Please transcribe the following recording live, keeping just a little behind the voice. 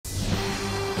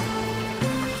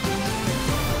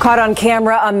Caught on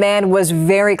camera, a man was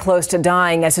very close to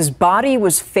dying as his body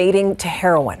was fading to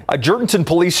heroin. A Jourdanton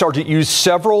Police Sergeant used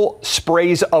several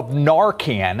sprays of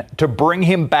Narcan to bring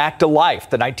him back to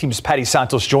life. The night team's Patty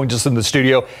Santos joins us in the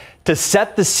studio to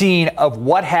set the scene of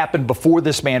what happened before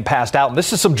this man passed out. And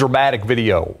this is some dramatic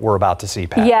video we're about to see,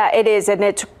 Pat. Yeah, it is, and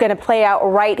it's going to play out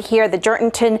right here. The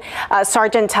Jourdanton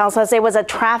sergeant tells us it was a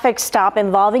traffic stop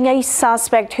involving a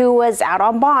suspect who was out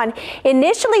on bond.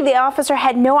 Initially, the officer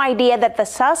had no idea that the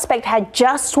suspect had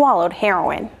just swallowed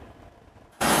heroin.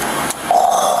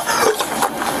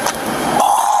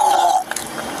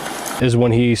 Is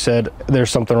when he said, "There's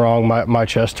something wrong, my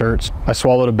chest hurts." I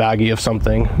swallowed a baggie of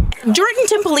something.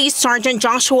 Jourdanton Police Sgt.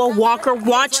 Joshua Walker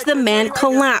watched the man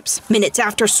collapse minutes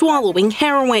after swallowing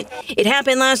heroin. It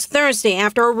happened last Thursday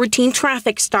after a routine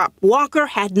traffic stop. Walker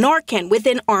had Narcan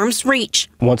within arm's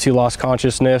reach. Once he lost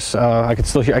consciousness, I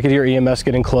could hear EMS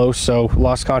getting close, so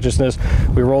lost consciousness.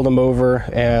 We rolled him over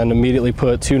and immediately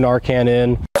put 2 Narcan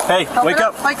in. Hey, wake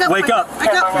up, wake up, wake up,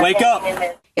 wake up, wake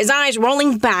up. His eyes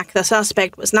rolling back, the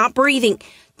suspect was not breathing.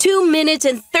 2 minutes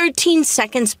and 13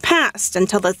 seconds passed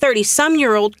until the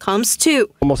 30-some-year-old comes to.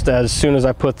 Almost as soon as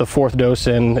I put the 4th dose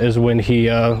in is when he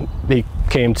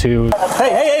came to.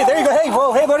 Hey, there you go. Hey,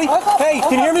 whoa, hey, buddy. Hey,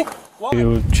 can you hear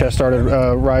me? His chest started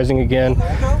rising again.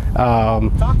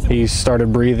 He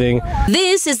started breathing.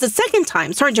 This is the second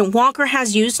time Sergeant Walker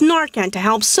has used Narcan to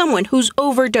help someone who's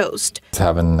overdosed.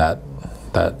 Having that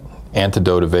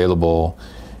antidote available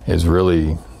is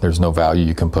really, there's no value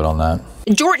you can put on that.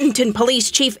 Jourdanton Police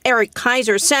Chief Eric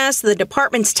Kaiser says the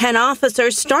department's 10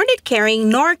 officers started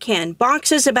carrying Narcan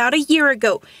boxes about a year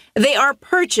ago. They are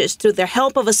purchased through the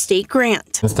help of a state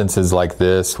grant. Instances like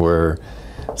this where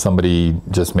somebody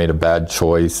just made a bad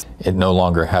choice, it no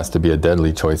longer has to be a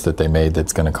deadly choice that they made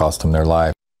that's going to cost them their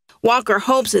life. Walker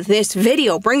hopes that this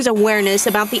video brings awareness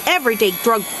about the everyday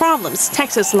drug problems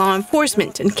Texas law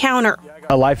enforcement encounter.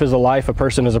 A life is a life, a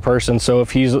person is a person, so if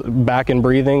he's back and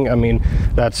breathing, I mean,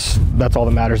 that's all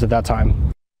that matters at that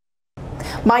time.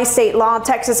 By state law,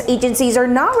 Texas agencies are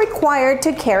not required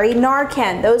to carry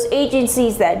Narcan. Those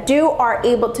agencies that do are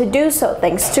able to do so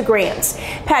thanks to grants.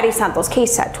 Patty Santos,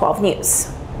 KSAT 12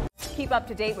 News. Keep up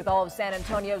to date with all of San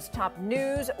Antonio's top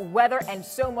news, weather, and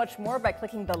so much more by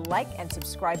clicking the like and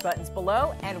subscribe buttons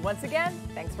below. And once again,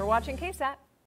 thanks for watching KSAT.